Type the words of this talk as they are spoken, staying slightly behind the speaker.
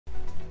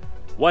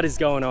What is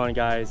going on,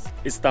 guys?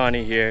 It's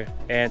Donnie here,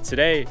 and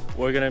today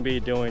we're gonna be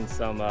doing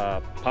some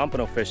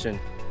pompano fishing.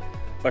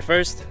 But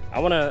first, I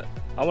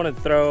wanna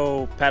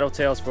throw paddle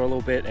tails for a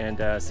little bit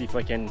and see if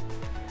I can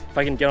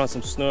get on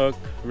some snook,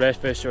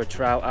 redfish, or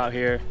trout out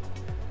here.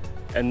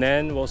 And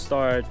then we'll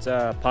start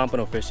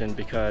pompano fishing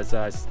because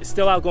it's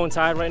still outgoing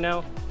tide right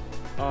now.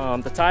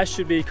 The tide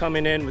should be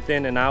coming in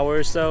within an hour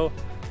or so,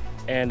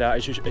 and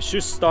it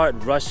should start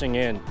rushing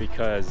in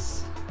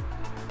because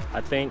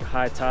I think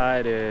high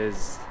tide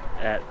is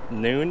at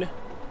noon,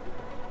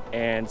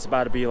 and it's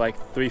about to be like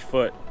 3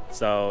 foot.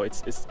 So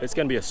it's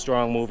gonna be a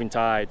strong moving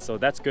tide, so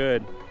that's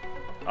good.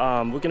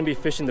 We're gonna be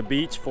fishing the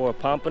beach for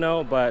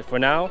pompano, but for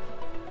now,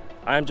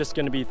 I'm just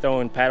gonna be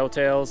throwing paddle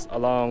tails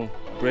along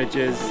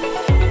bridges.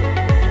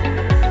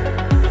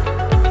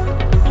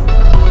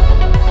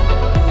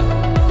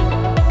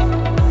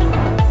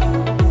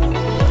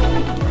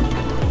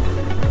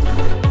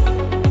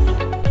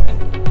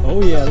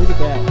 Oh yeah, look at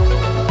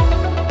that.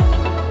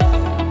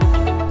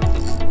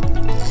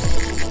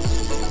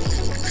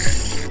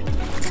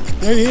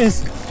 There he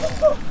is.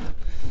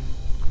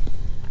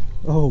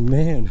 Oh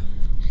man.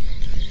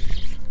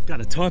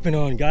 Got a tarpon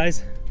on,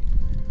 guys.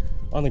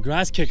 On the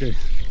grass kicker.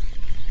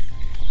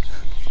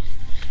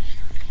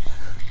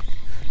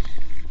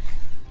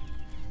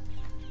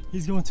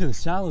 He's going to the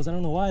shallows. I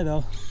don't know why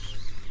though.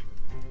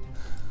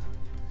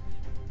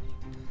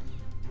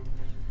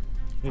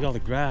 Look at all the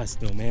grass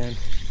though, man.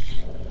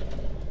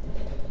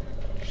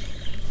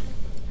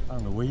 I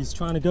don't know where he's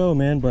trying to go,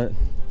 man, but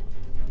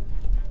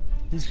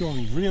he's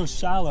going real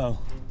shallow.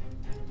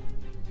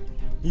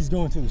 He's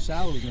going to the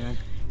shallows, man.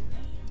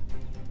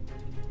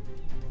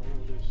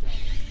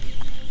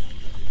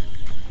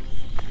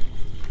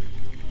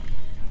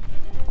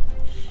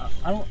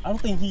 I don't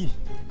think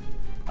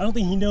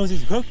he knows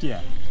he's hooked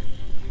yet.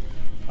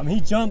 I mean,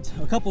 he jumped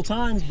a couple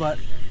times, but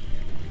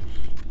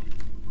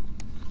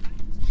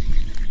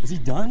is he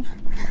done?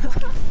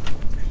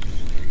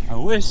 I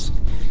wish.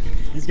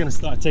 He's gonna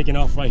start taking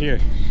off right here.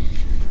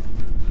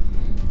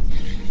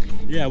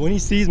 Yeah, when he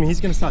sees me, he's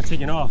gonna start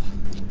taking off.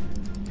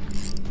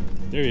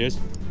 There he is.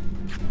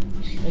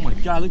 Oh my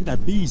God, look at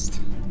that beast.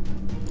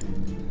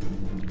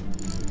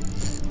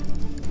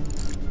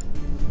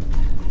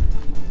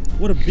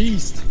 What a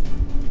beast.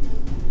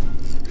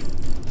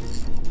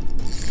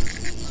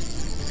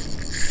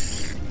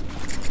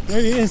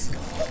 There he is.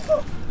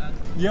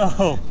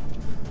 Yo,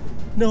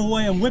 no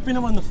way, I'm whipping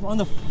him on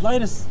the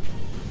lightest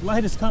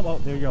comp. Oh,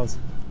 there he goes.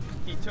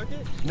 He took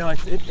it? No,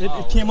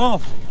 it came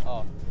off.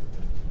 Oh.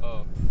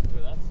 Oh.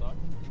 Well, that sucked.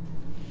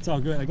 It's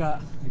all good. I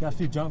got a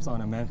few jumps on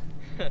him, man.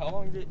 How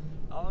long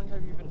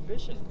have you been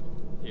fishing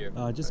here?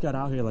 I just got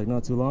out here like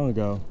not too long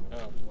ago. Oh,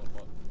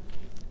 what?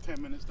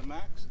 10 minutes to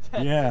max?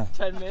 Yeah.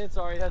 10 minutes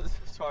already had this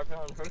tarpon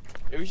on hook.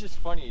 It was just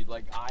funny.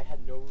 Like, I had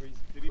no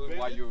reason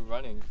why you were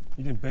running.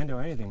 He didn't bend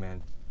or anything,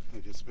 man. He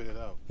just spit it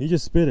out. He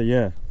just spit it,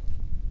 yeah.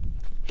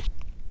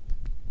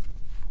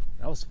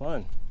 That was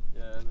fun.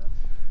 Yeah, that's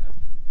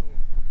pretty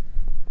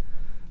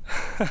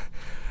cool.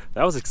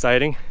 That was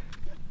exciting.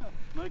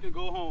 Now you can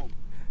go home.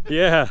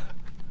 Yeah.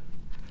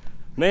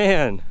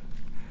 Man.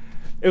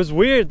 It was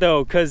weird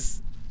though,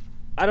 because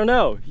I don't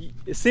know.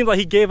 It seemed like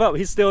he gave up.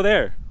 He's still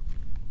there.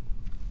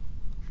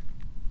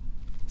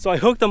 So I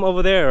hooked him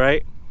over there,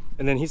 right?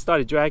 And then he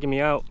started dragging me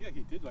out. Yeah,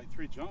 he did like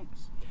 3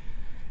 jumps.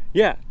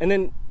 Yeah, and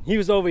then he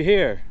was over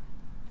here.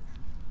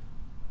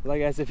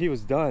 Like as if he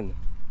was done.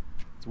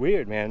 It's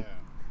weird, man. Yeah.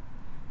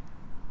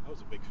 That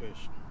was a big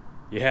fish.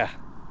 Yeah.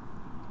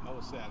 I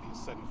would say at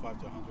least 75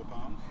 to 100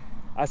 pounds.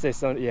 I say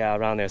so, yeah,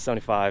 around there,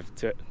 75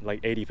 to like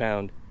 80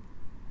 pound.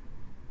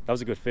 That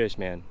was a good fish,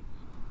 man.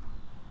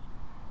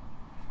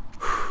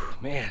 Whew,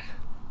 man.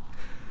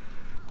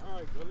 All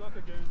right, good luck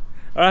again.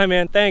 All right,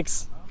 man,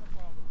 thanks. No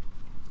problem.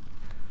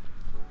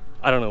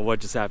 I don't know what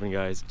just happened,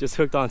 guys. Just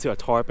hooked onto a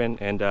tarpon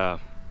and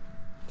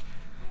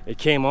it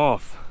came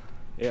off.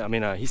 Yeah, I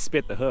mean, he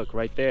spit the hook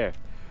right there.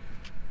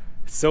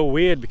 It's so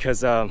weird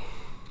because I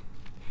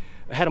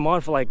had him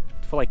on for like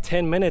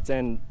 10 minutes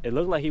and it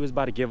looked like he was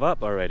about to give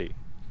up already.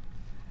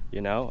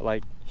 You know,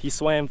 like he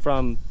swam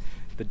from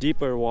the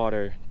deeper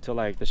water to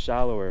like the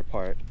shallower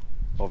part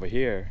over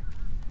here.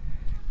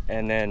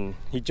 And then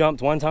he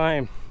jumped one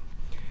time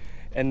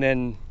and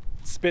then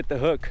spit the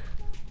hook.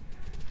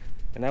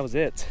 And that was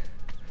it.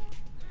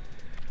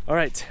 All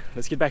right,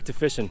 let's get back to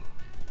fishing.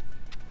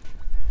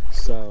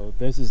 So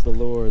this is the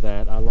lure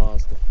that I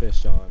lost the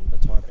fish on,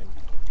 the tarpon.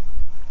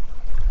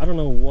 I don't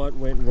know what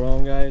went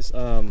wrong, guys.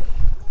 I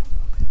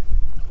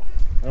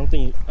don't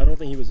think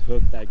he was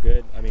hooked that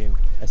good. I mean,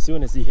 as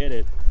soon as he hit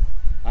it,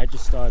 I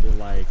just started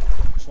like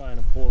trying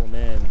to pull him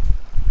in.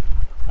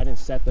 I didn't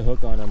set the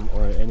hook on him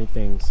or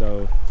anything,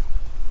 so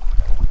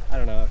I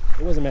don't know.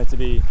 It wasn't meant to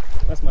be.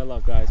 That's my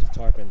luck, guys, with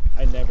tarpon.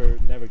 I never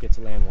get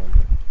to land one.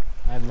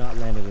 I have not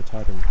landed a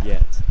tarpon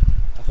yet.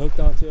 I've hooked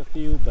onto a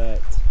few,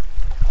 but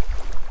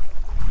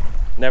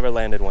never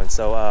landed one.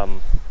 So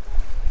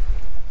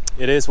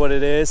it is what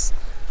it is.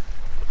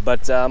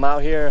 But I'm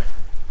out here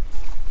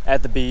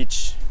at the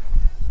beach,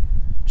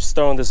 just just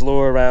throwing this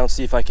lure around,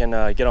 see if I can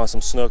get on some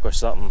snook or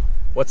something.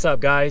 What's up,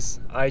 guys?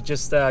 I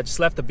just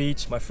left the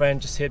beach. My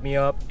friend just hit me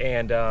up,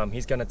 and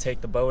he's gonna take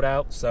the boat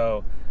out.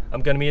 So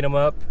I'm gonna meet him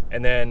up,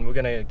 and then we're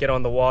gonna get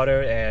on the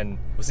water, and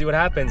we'll see what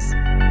happens.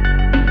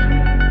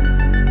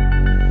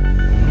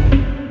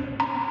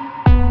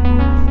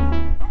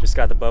 Just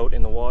got the boat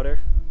in the water,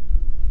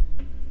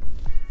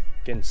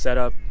 getting set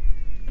up.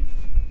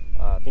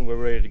 I think we're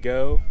ready to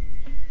go.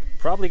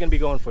 Probably gonna be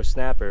going for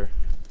snapper.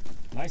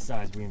 Nice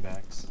size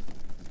greenbacks.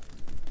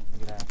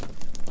 Look at that.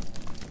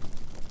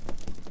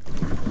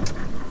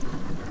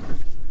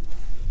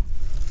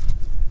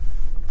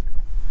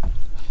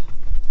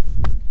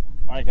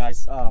 Alright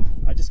guys,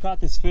 I just caught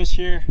this fish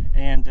here,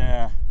 and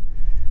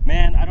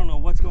man, I don't know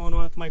what's going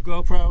on with my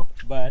GoPro,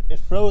 but it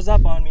froze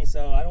up on me,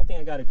 so I don't think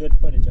I got a good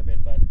footage of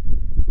it, but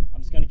I'm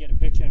just gonna get a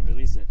picture and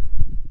release it.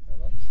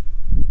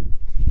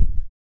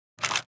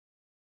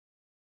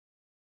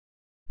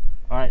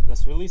 Alright,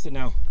 let's release it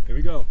now. Here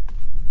we go.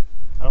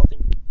 I don't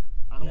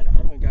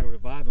even gotta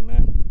revive him,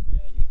 man.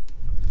 Yeah,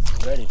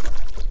 he's ready.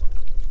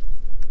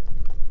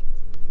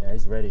 Yeah,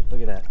 he's ready.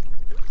 Look at that.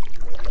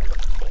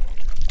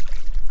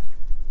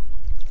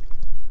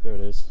 There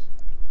it is.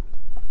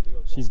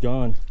 She's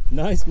gone.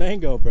 Nice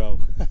mango, bro.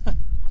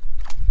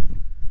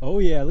 Oh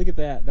yeah, look at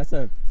that. That's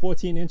a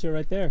 14-incher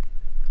right there.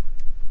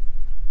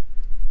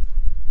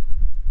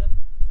 That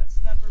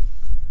snapper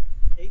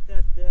ate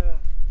that.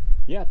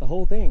 Yeah, the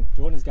whole thing.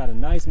 Jordan's got a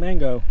nice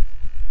mango.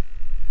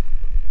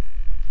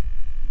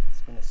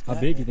 How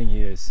big do you think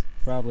he is?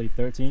 Probably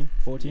 13,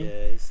 14?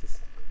 Yeah, he's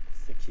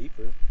a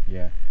keeper.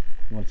 Yeah.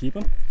 You want to keep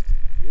him?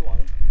 You want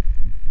him?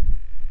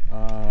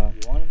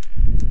 You want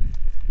him?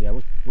 Yeah,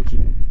 we'll keep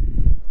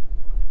him.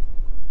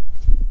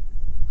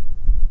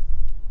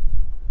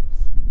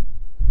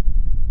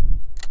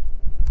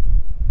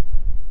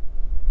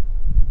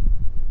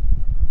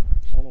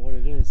 I don't know what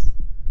it is.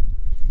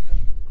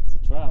 It's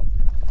a trout.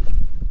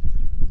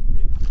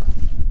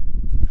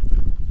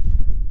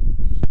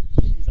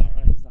 He's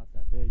alright, he's not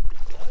that big.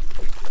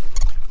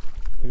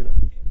 Look at it.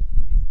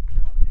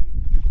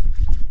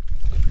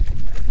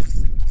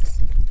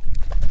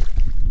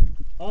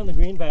 On the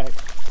greenback.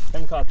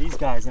 Haven't caught these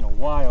guys in a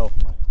while.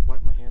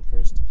 Wipe my hand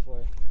first before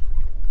I...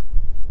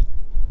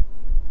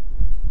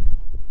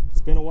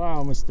 It's been a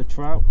while, Mr.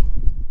 Trout.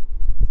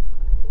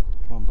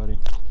 Come on, buddy.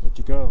 Let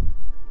you go.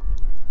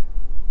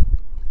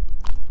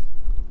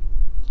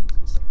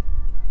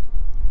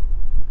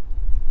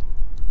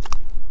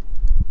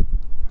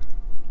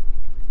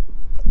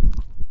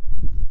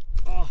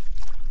 Oh,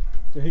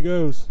 there he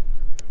goes.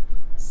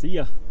 See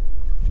ya.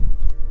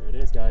 There it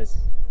is, guys.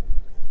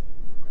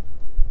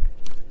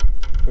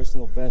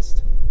 Personal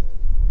best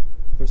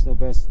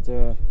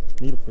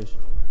needlefish.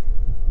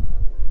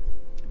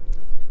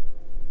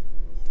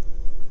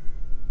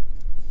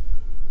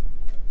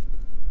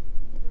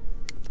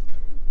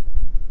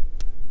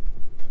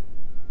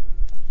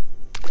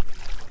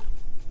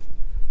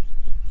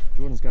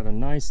 Jordan's got a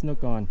nice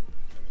snook on.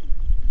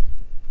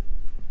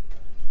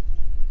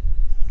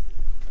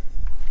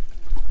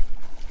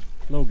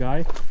 Hello,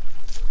 guy.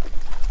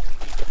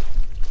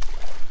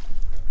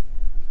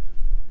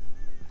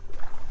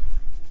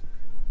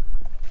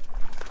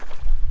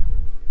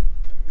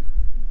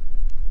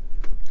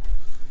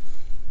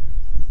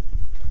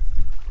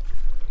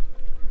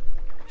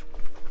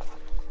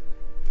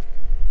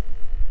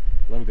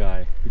 Hello,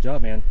 guy. Good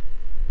job, man.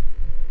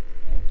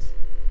 Thanks.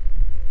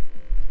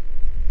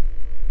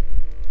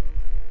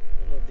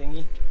 Little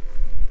dinghy.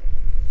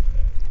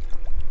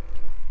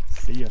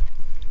 See ya.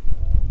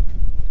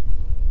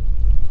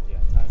 Yeah,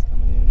 tide's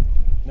coming in.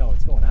 No,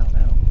 it's going out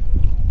now.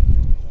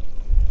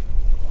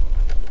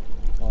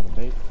 All the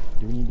bait.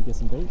 Do we need to get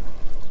some bait?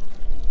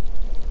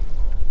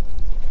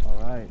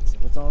 Alright,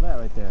 what's all that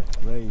right there?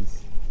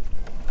 Rays.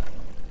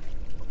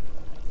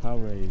 Cow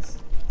rays.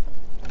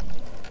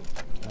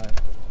 Alright.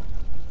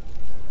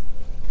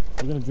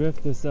 We're gonna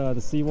drift this the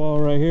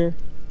seawall right here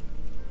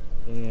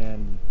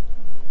and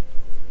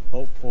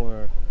hope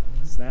for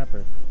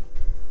snapper.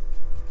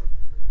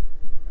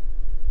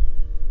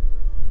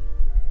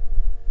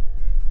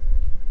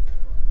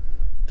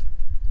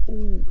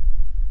 Ooh.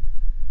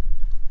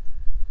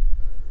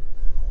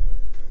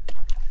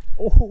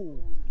 Oh,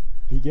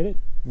 did he get it?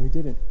 No, he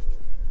didn't.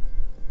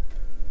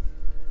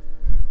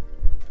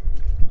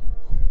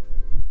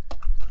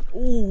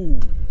 Ooh.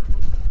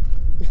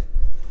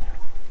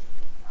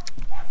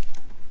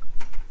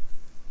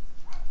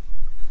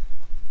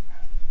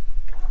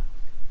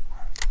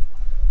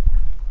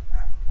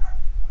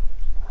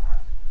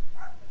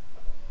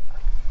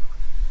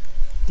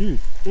 Dude,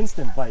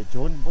 instant bite,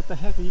 Jordan. What the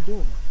heck are you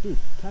doing? Dude,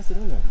 cast it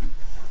in there.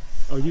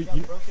 Oh, you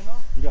broken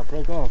off? You got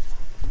broke off.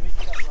 Let me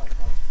see that rod,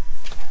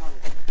 Sorry.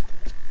 Let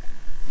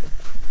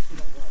me see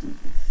that rod.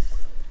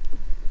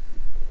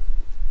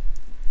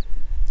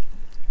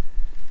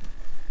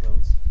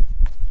 Close.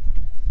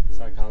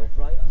 Sorry, Collar.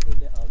 Right under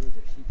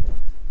the sheet there.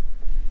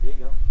 There you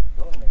go.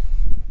 Go in there.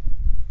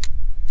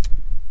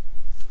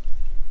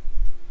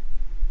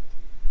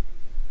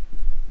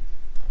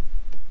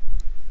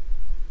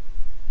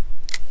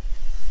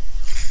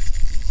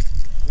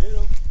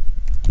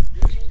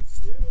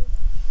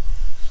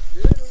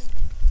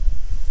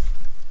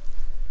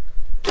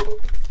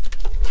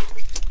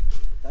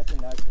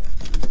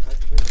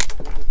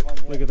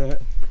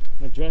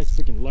 guy's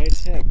freaking light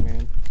as heck,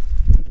 man.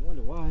 I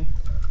wonder why.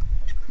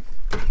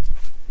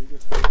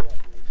 Look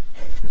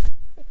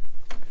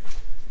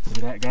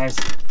at that, guys.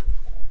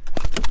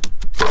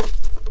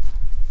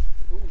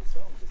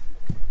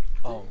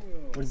 Oh,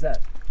 what is that?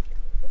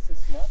 That's a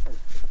snapper.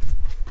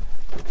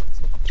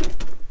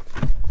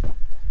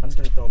 I'm just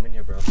gonna throw him in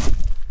here, bro. Let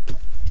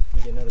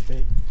me get another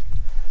bait.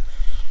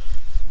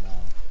 No.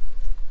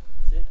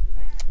 That's it. You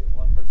can just get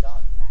one per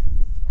dock.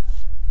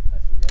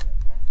 That's the limit.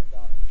 One per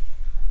dock.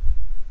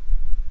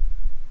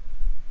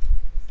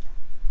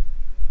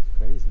 It's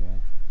crazy,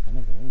 man. I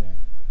know they're in there.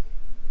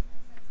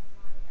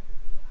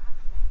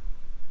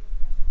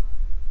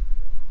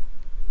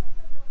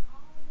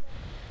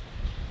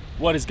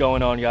 What is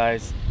going on,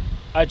 guys?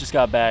 I just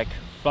got back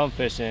from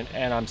fishing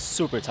and I'm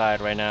super tired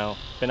right now.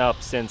 Been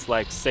up since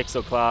like 6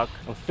 o'clock.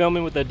 I'm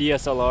filming with the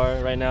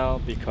DSLR right now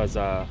because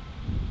the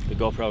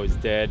GoPro is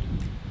dead.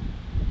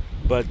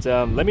 But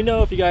let me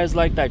know if you guys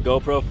like that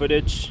GoPro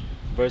footage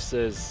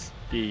versus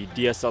the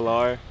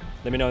DSLR.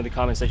 Let me know in the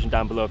comment section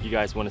down below if you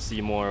guys want to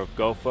see more of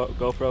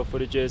GoPro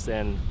footages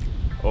and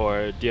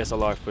or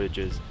DSLR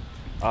footages.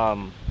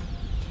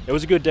 It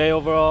was a good day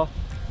overall.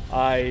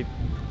 I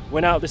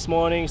went out this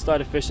morning,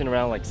 started fishing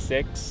around like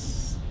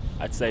 6,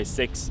 I'd say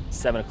 6,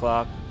 7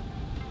 o'clock.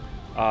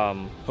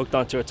 Hooked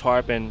onto a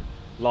tarpon,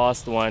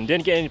 lost one.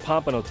 Didn't get any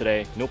pompano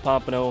today, no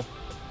pompano.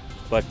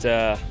 But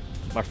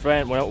my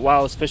friend, while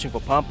I was fishing for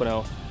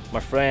pompano, my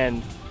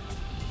friend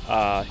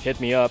hit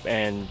me up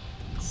and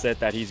said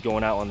that he's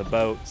going out on the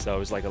boat. So it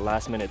was like a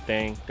last minute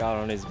thing. Got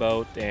on his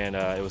boat and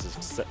it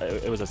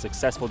was a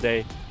successful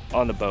day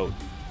on the boat.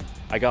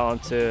 I got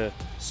onto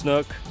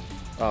Snook.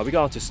 We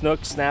got onto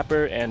Snook,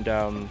 snapper, and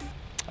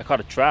I caught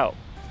a trout.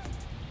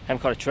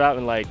 Haven't caught a trout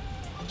in like,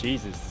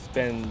 Jesus, it's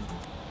been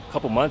a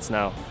couple months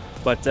now.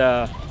 But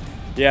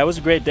yeah, it was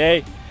a great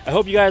day. I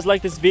hope you guys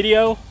liked this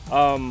video.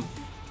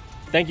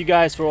 Thank you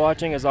guys for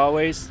watching as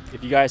always.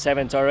 If you guys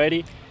haven't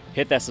already,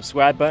 hit that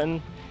subscribe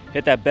button,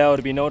 hit that bell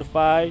to be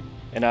notified,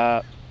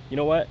 and you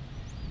know what?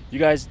 You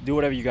guys do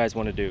whatever you guys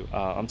want to do.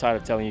 I'm tired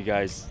of telling you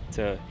guys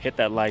to hit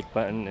that like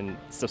button and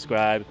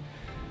subscribe.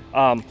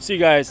 See you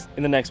guys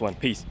in the next one.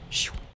 Peace.